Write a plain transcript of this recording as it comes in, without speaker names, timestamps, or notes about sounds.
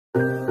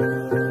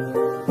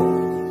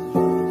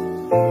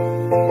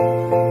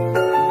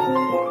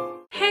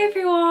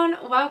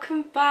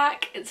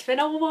back. It's been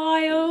a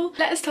while.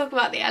 Let's talk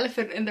about the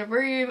elephant in the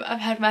room. I've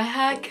had my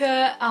hair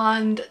cut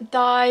and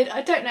dyed.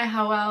 I don't know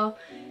how well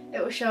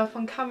it will show up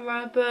on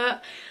camera,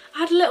 but I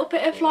had a little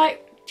bit of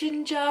like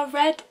ginger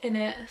red in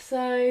it.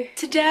 So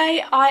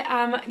today I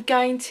am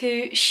going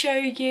to show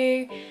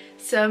you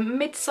some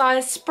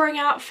mid-sized spring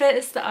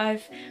outfits that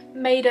I've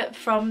made up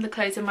from the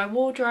clothes in my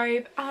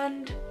wardrobe,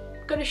 and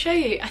I'm going to show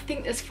you. I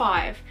think there's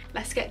 5.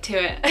 Let's get to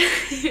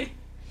it.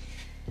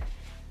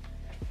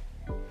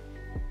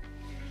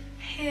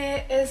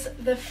 Here is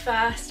the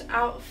first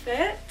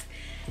outfit.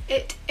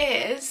 It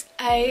is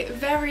a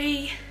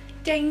very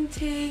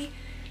dainty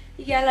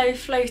yellow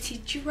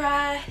floaty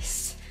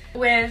dress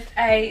with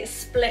a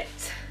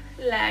split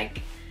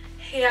leg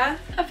here.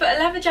 I put a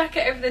leather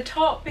jacket over the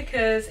top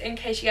because in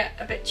case you get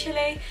a bit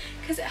chilly,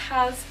 because it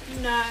has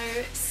no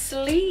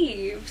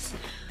sleeves.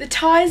 The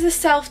ties are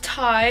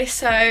self-tie,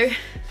 so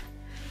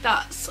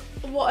that's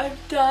what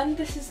I've done.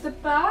 This is the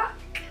back,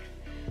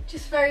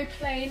 just very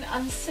plain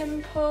and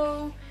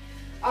simple.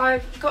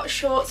 I've got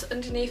shorts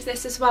underneath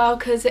this as well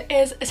because it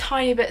is a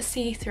tiny bit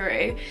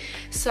see-through,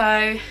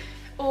 so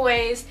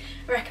always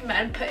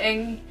recommend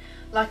putting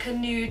like a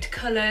nude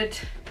coloured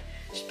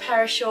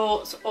pair of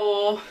shorts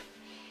or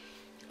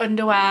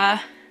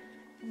underwear,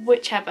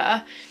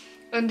 whichever,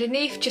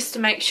 underneath, just to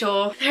make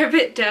sure. They're a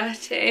bit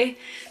dirty,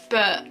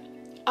 but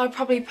I'll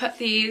probably put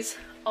these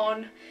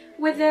on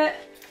with it,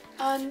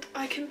 and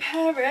I can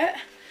pair it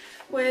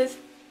with,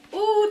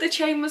 oh, the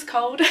chain was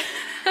cold,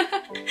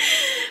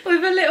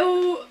 with a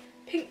little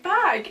pink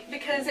bag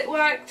because it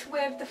worked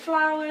with the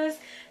flowers.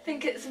 I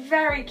think it's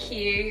very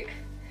cute.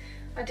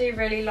 I do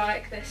really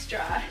like this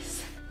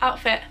dress.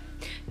 Outfit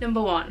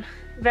number 1,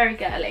 very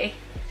girly,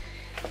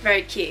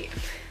 very cute,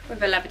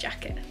 with a leather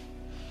jacket.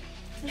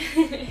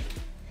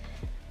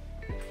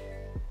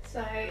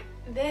 So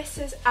this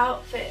is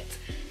outfit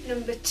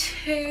number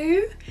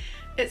 2.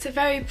 It's a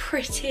very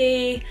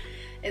pretty,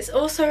 it's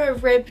also a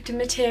ribbed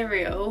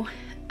material,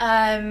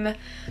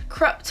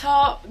 crop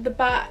top. The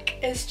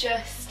back is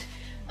just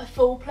a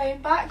full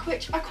plain back,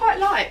 which I quite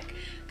like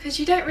because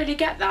you don't really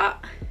get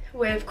that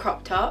with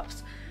crop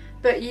tops,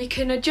 but you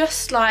can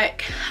adjust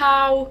like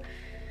how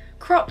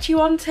cropped you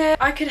want it.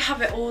 I could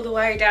have it all the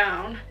way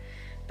down,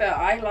 but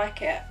I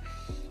like it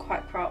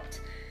quite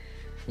cropped.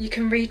 You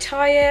can retie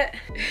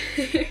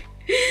it.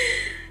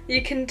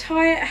 You can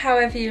tie it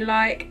however you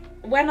like.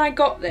 When I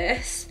got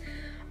this,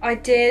 I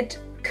did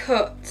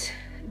cut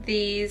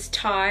these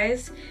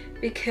ties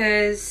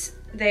because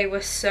they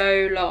were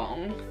so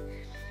long.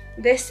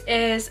 This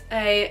is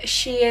a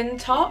Shein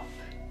top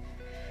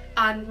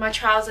and my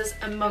trousers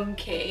are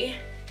Monki.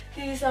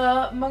 These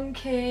are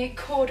Monki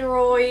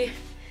corduroy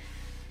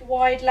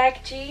wide leg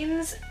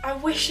jeans. I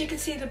wish you could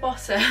see the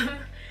bottom.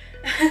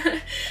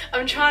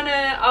 I'll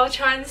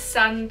try and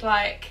stand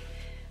like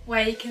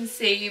where you can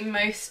see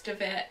most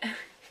of it.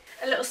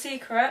 A little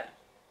secret,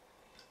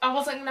 I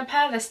wasn't going to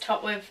pair this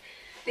top with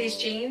these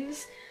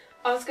jeans.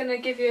 I was going to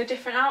give you a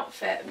different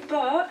outfit,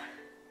 but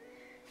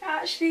it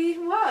actually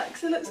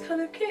works. It looks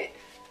kind of cute.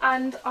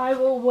 And I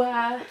will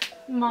wear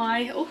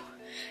my, oh,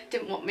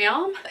 didn't want my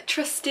arm,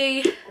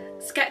 trusty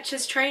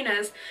Skechers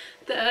trainers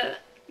that are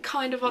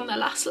kind of on their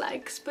last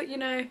legs, but you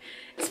know,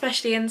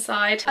 especially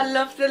inside. I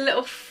love the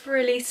little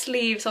frilly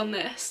sleeves on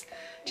this.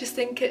 Just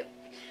think it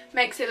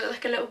makes it look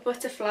like a little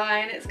butterfly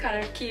and it's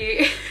kind of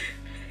cute.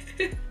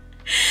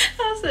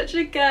 That's such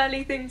a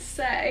girly thing to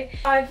say.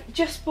 I've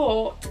just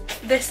bought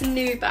this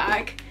new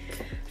bag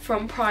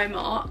from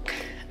Primark.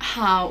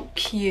 How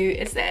cute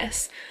is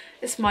this?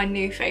 It's my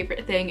new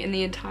favourite thing in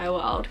the entire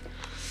world.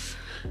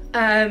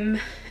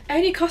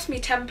 Only cost me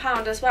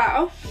 £10 as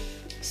well,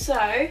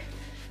 so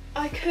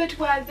I could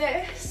wear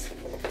this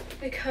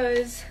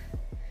because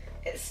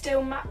it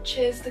still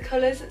matches the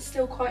colours. It's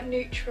still quite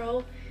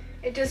neutral.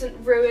 It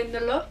doesn't ruin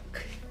the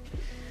look,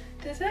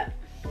 does it?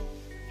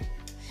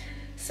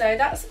 So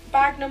that's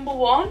bag number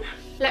 1.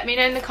 Let me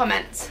know in the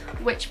comments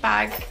which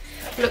bag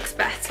looks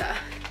better.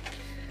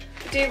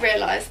 I do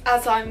realise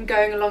as I'm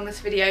going along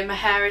this video my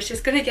hair is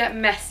just going to get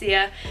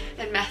messier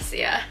and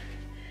messier.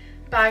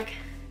 Bag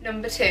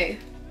number 2.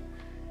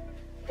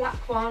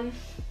 Black one.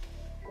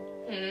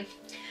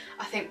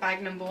 I think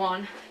bag number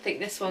 1. I think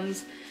this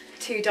one's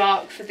too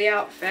dark for the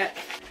outfit.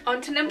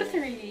 On to number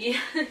 3.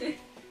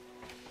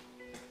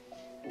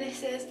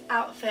 This is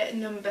outfit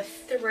number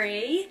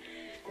 3.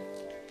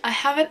 I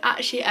haven't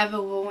actually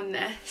ever worn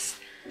this.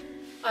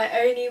 I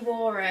only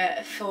wore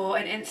it for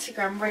an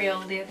Instagram reel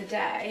the other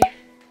day.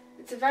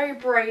 It's a very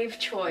brave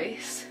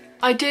choice.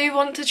 I do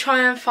want to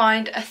try and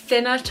find a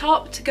thinner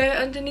top to go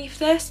underneath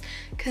this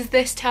because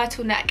this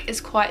turtleneck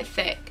is quite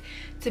thick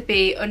to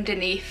be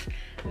underneath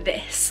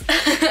this,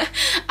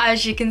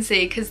 as you can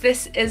see, because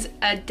this is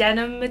a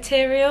denim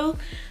material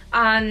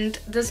and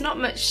there's not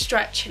much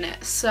stretch in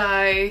it.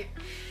 So,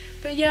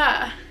 but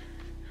yeah,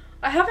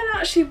 I haven't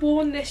actually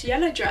worn this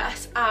yellow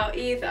dress out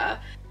either.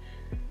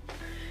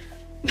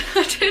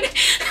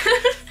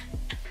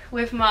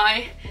 With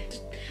my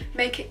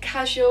make it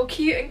casual,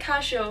 cute and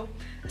casual,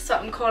 that's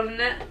what I'm calling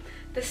it.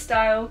 the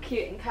style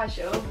cute and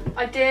casual.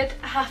 I did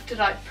have to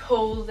like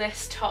pull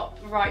this top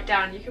right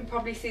down. You can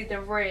probably see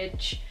the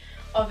ridge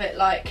of it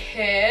like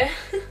here.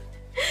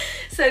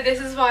 So this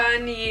is why I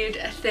need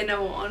a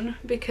thinner one,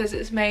 because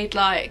it's made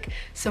like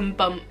some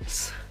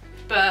bumps.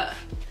 But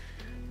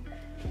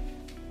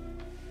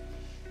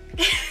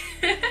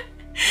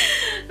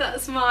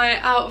that's my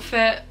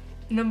outfit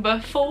number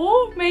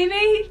 4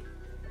 maybe.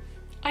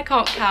 I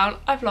can't count.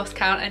 I've lost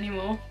count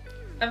anymore.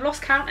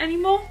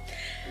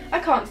 I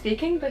can't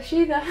speak English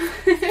either.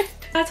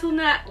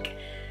 Turtleneck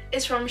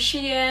is from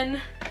Shein.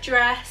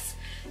 Dress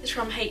is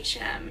from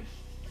H&M.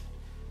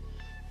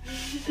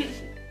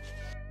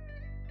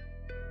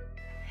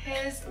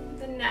 Here's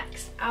the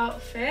next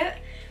outfit.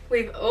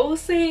 We've all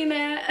seen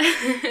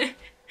it.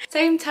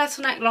 Same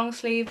turtleneck long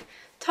sleeve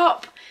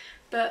top,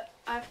 but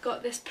I've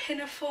got this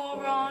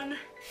Pinafore on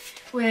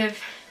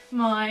with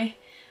my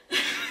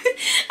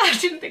I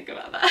didn't think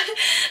about that.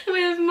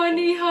 With my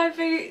knee-high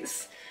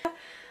boots.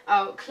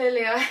 Oh,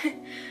 clearly I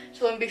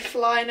just want to be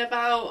flying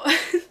about. I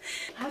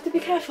have to be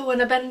careful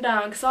when I bend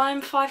down because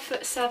I'm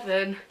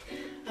 5'7"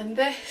 and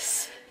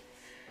this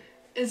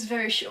is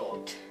very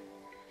short.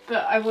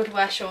 But I would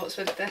wear shorts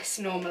with this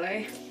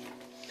normally.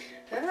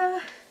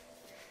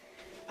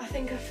 I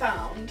think I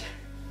found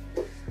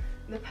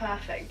the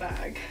perfect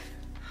bag.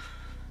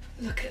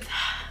 Look at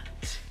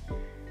that.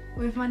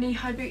 With my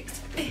knee-high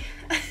boots.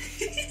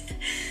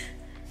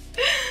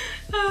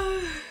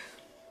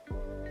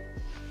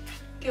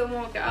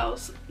 Gilmore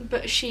Girls,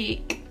 but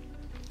chic.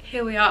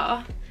 Here we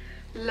are.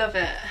 Love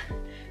it.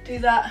 Do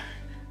that.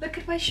 Look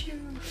at my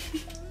shoe.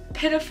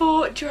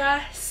 Pinafore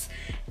dress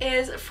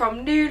is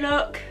from New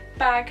Look.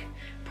 Bag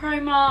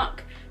Primark.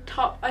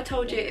 Top, I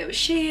told you it was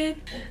Shein.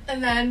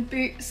 And then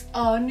boots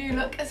are New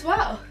Look as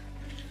well.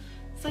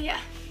 So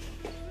yeah,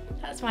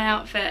 that's my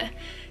outfit.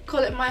 Call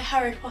it my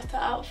Harry Potter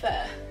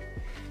outfit.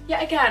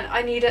 Yet again,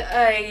 I need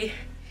a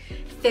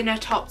thinner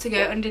top to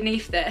go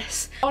underneath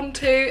this. On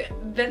to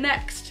the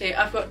next two.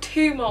 I've got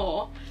 2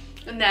 more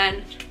and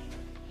then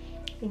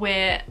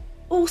we're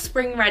all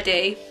spring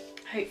ready,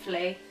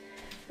 hopefully.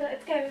 So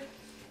let's go.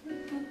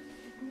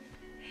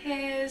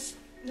 Here's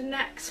the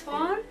next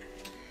one.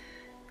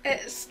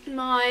 It's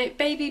my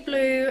baby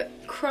blue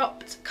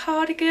cropped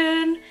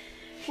cardigan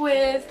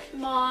with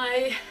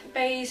my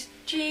beige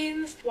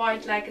jeans,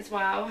 wide leg as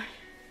well.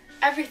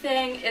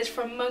 Everything is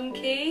from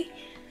Monki,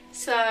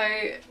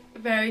 so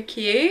very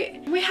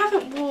cute. We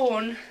haven't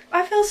worn,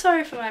 I feel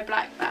sorry for my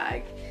black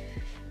bag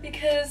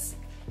because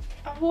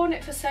I've worn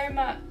it for so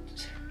much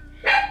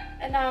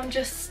and now I'm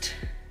just...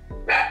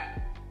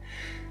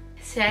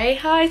 Say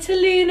hi to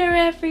Luna,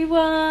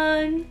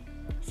 everyone.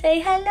 Say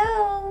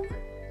hello.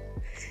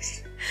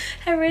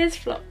 Her ears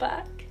flop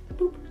back.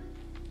 Boop.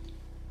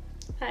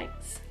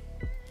 Thanks.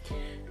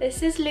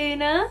 This is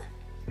Luna,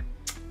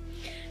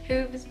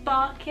 who was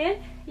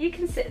barking. You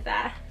can sit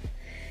there.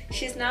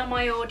 She's now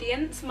my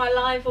audience, my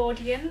live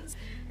audience.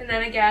 And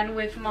then again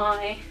with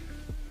my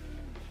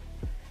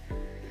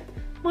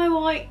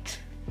white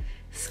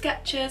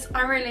Skechers.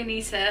 I really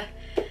need to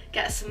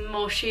get some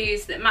more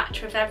shoes that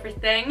match with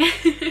everything.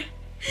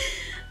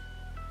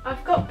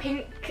 I've got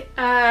pink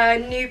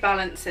New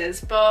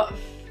Balances, but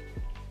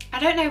I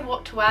don't know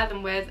what to wear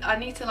them with. I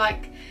need to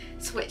like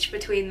switch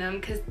between them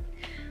because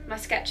my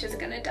Skechers are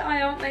gonna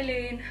die, aren't they,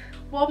 Loon?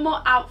 One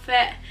more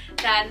outfit,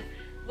 then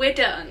we're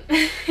done.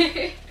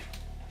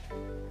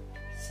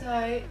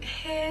 So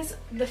here's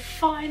the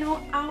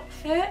final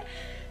outfit.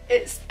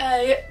 It's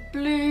a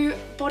blue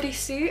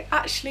bodysuit,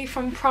 actually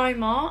from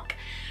Primark.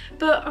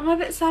 But I'm a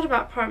bit sad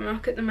about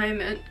Primark at the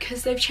moment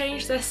because they've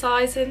changed their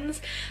sizings.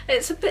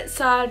 It's a bit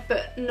sad,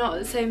 but not at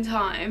the same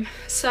time.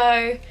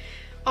 So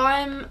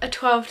I'm a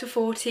 12 to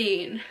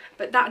 14,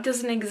 but that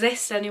doesn't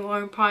exist anymore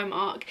in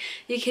Primark.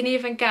 You can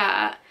even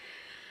get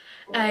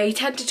a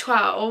 10 to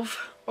 12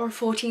 or a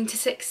 14 to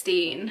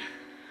 16.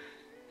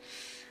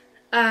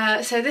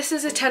 So this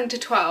is a 10 to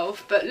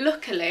 12, but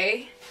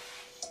luckily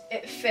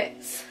it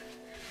fits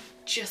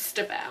just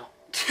about.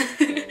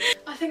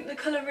 I think the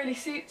colour really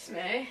suits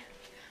me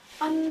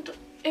and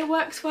it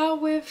works well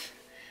with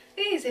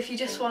these if you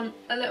just want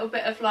a little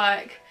bit of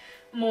like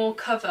more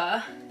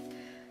cover,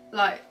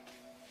 like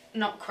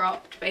not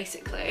cropped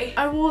basically.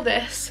 I wore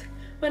this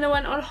when I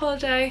went on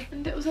holiday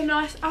and it was a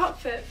nice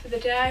outfit for the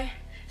day.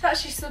 It's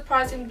actually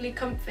surprisingly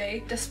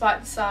comfy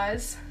despite the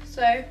size.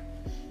 So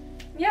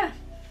yeah,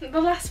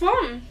 the last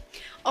one.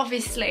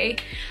 Obviously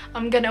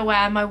I'm gonna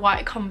wear my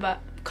white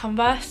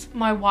Converse,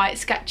 my white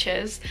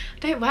Skechers. I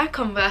don't wear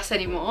Converse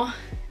anymore.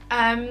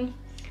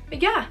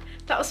 But yeah,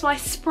 that was my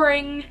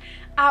spring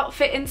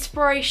outfit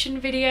inspiration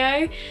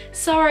video.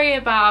 Sorry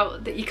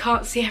about that you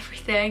can't see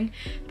everything,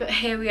 but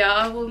here we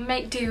are. We'll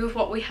make do with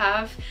what we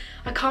have.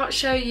 I can't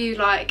show you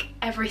like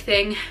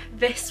everything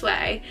this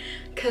way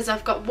because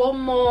I've got one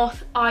more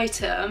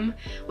item,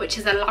 which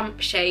is a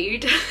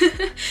lampshade.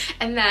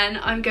 And then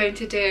I'm going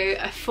to do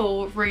a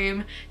full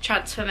room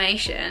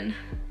transformation,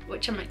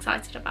 which I'm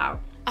excited about.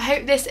 I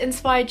hope this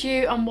inspired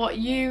you on what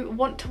you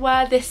want to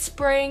wear this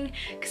spring,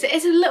 because it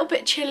is a little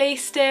bit chilly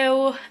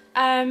still,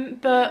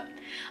 but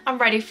I'm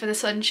ready for the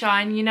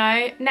sunshine, you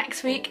know.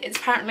 Next week it's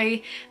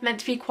apparently meant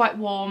to be quite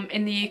warm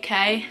in the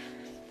UK,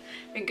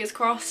 fingers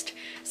crossed.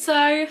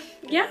 So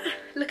yeah,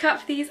 look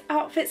out for these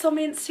outfits on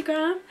my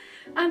Instagram,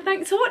 and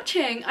thanks for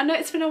watching. I know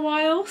it's been a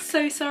while,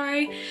 so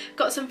sorry.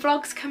 Got some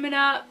vlogs coming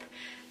up,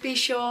 be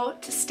sure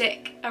to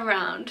stick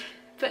around.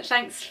 But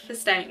thanks for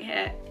staying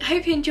here. I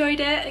hope you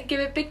enjoyed it. Give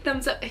it a big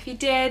thumbs up if you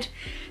did.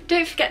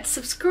 Don't forget to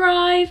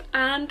subscribe,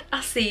 and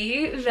I'll see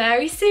you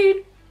very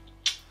soon.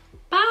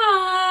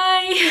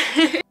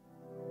 Bye!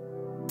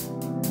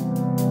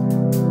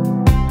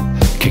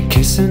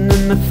 Kissing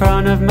in the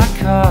front of my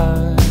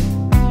car,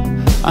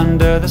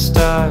 under the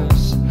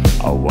stars,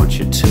 I want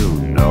you to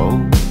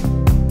know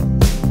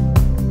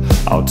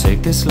I'll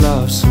take this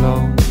love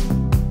slow.